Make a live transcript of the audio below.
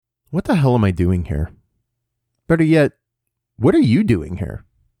What the hell am I doing here? Better yet, what are you doing here?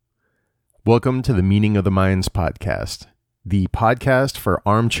 Welcome to the Meaning of the Minds podcast, the podcast for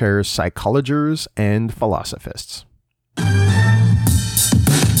armchair psychologers and philosophists.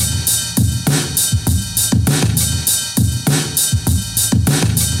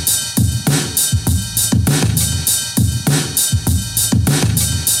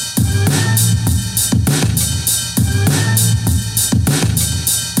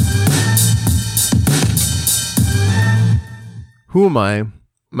 Who am I?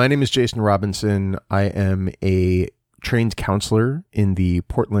 My name is Jason Robinson. I am a trained counselor in the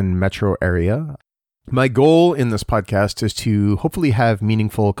Portland metro area. My goal in this podcast is to hopefully have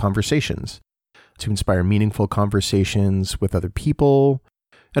meaningful conversations, to inspire meaningful conversations with other people,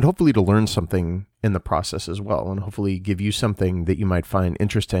 and hopefully to learn something in the process as well, and hopefully give you something that you might find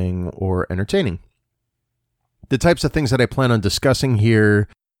interesting or entertaining. The types of things that I plan on discussing here,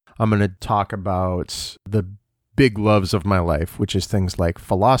 I'm going to talk about the big loves of my life, which is things like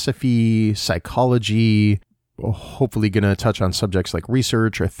philosophy, psychology, hopefully going to touch on subjects like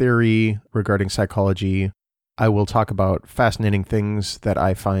research or theory regarding psychology. I will talk about fascinating things that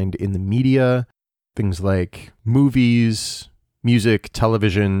I find in the media, things like movies, music,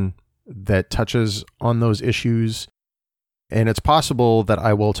 television that touches on those issues. And it's possible that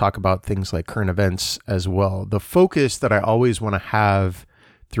I will talk about things like current events as well. The focus that I always want to have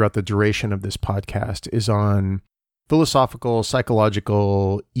throughout the duration of this podcast is on philosophical,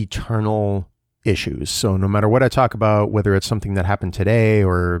 psychological, eternal issues. So no matter what I talk about, whether it's something that happened today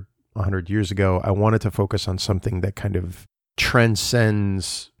or 100 years ago, I wanted to focus on something that kind of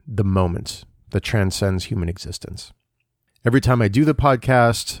transcends the moment, that transcends human existence. Every time I do the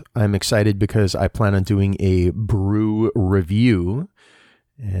podcast, I'm excited because I plan on doing a brew review.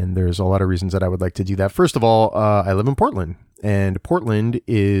 And there's a lot of reasons that I would like to do that. First of all, I live in Portland. And Portland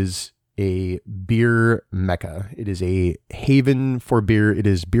is a beer mecca. It is a haven for beer. It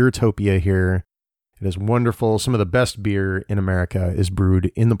is Beertopia here. It is wonderful. Some of the best beer in America is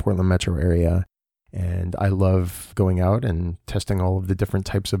brewed in the Portland metro area. And I love going out and testing all of the different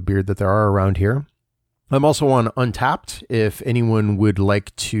types of beer that there are around here. I'm also on Untappd. If anyone would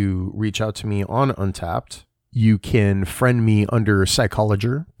like to reach out to me on Untappd, you can friend me under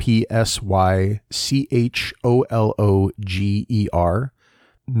Psychologer, Psychologer,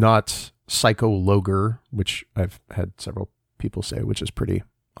 not Psychologer, which I've had several people say, which is pretty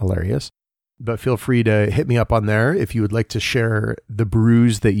hilarious. But feel free to hit me up on there if you would like to share the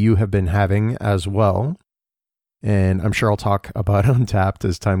brews that you have been having as well. And I'm sure I'll talk about Untappd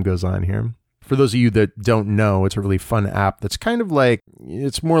as time goes on here. For those of you that don't know, it's a really fun app that's kind of like,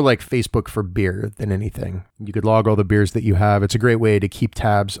 it's more like Facebook for beer than anything. You could log all the beers that you have. It's a great way to keep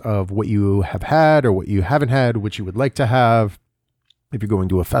tabs of what you have had or what you haven't had, what you would like to have. If you're going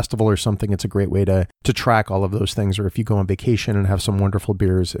to a festival or something, it's a great way to track all of those things. Or if you go on vacation and have some wonderful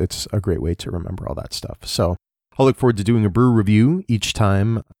beers, it's a great way to remember all that stuff. So I'll look forward to doing a brew review each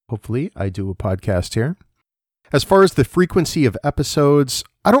time, hopefully, I do a podcast here. As far as the frequency of episodes,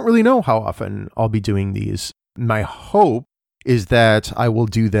 I don't really know how often I'll be doing these. My hope is that I will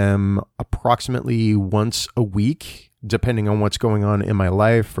do them approximately once a week, depending on what's going on in my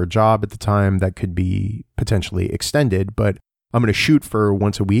life or job at the time. That could be potentially extended, but I'm going to shoot for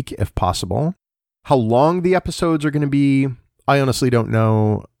once a week if possible. How long the episodes are going to be, I honestly don't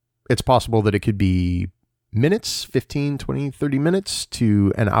know. It's possible that it could be minutes, 15, 20, 30 minutes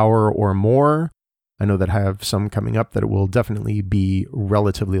to an hour or more. I know that I have some coming up that it will definitely be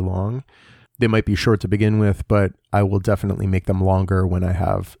relatively long. They might be short to begin with, but I will definitely make them longer when I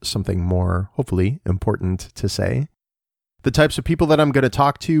have something more, hopefully, important to say. The types of people that I'm going to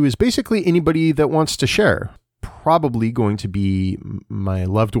talk to is basically anybody that wants to share. Probably going to be my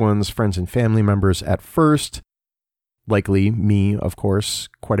loved ones, friends, and family members at first. Likely me, of course,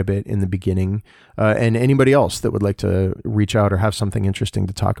 quite a bit in the beginning. And anybody else that would like to reach out or have something interesting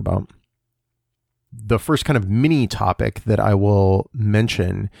to talk about. The first kind of mini topic that I will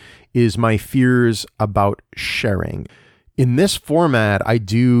mention is my fears about sharing. In this format, I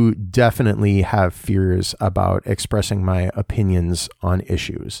do definitely have fears about expressing my opinions on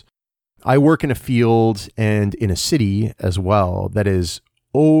issues. I work in a field and in a city as well that is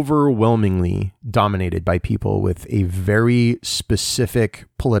overwhelmingly dominated by people with a very specific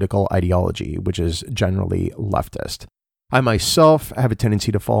political ideology, which is generally leftist. I myself have a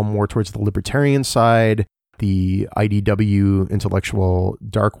tendency to fall more towards the libertarian side, the IDW, intellectual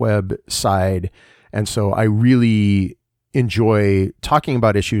dark web side. And so I really enjoy talking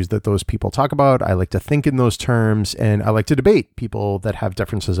about issues that those people talk about. I like to think in those terms, and I like to debate people that have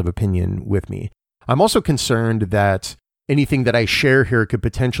differences of opinion with me. I'm also concerned that anything that I share here could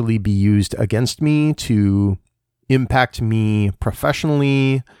potentially be used against me to impact me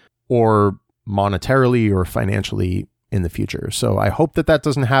professionally or monetarily or financially in the future. So I hope that that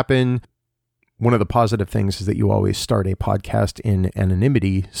doesn't happen. One of the positive things is that you always start a podcast in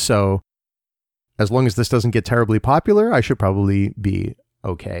anonymity. So as long as this doesn't get terribly popular, I should probably be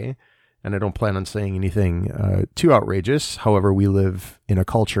okay. And I don't plan on saying anything too outrageous. However, we live in a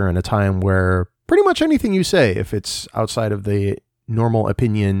culture and a time where pretty much anything you say, if it's outside of the normal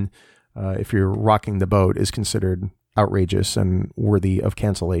opinion, if you're rocking the boat, is considered outrageous and worthy of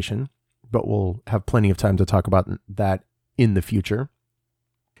cancellation. But we'll have plenty of time to talk about that in the future.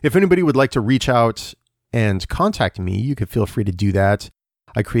 If anybody would like to reach out and contact me, you could feel free to do that.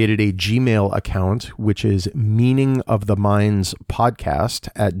 I created a Gmail account, which is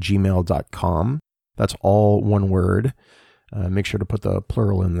meaningofthemindspodcast@gmail.com. That's all one word. Make sure to put the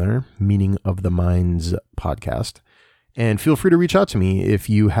plural in there, Meaning of the Minds Podcast. And feel free to reach out to me if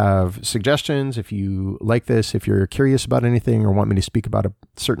you have suggestions, if you like this, if you're curious about anything or want me to speak about a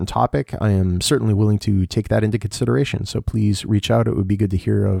certain topic. I am certainly willing to take that into consideration. So please reach out. It would be good to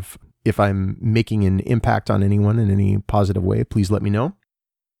hear of if I'm making an impact on anyone in any positive way. Please let me know.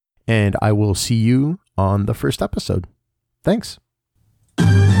 And I will see you on the first episode. Thanks.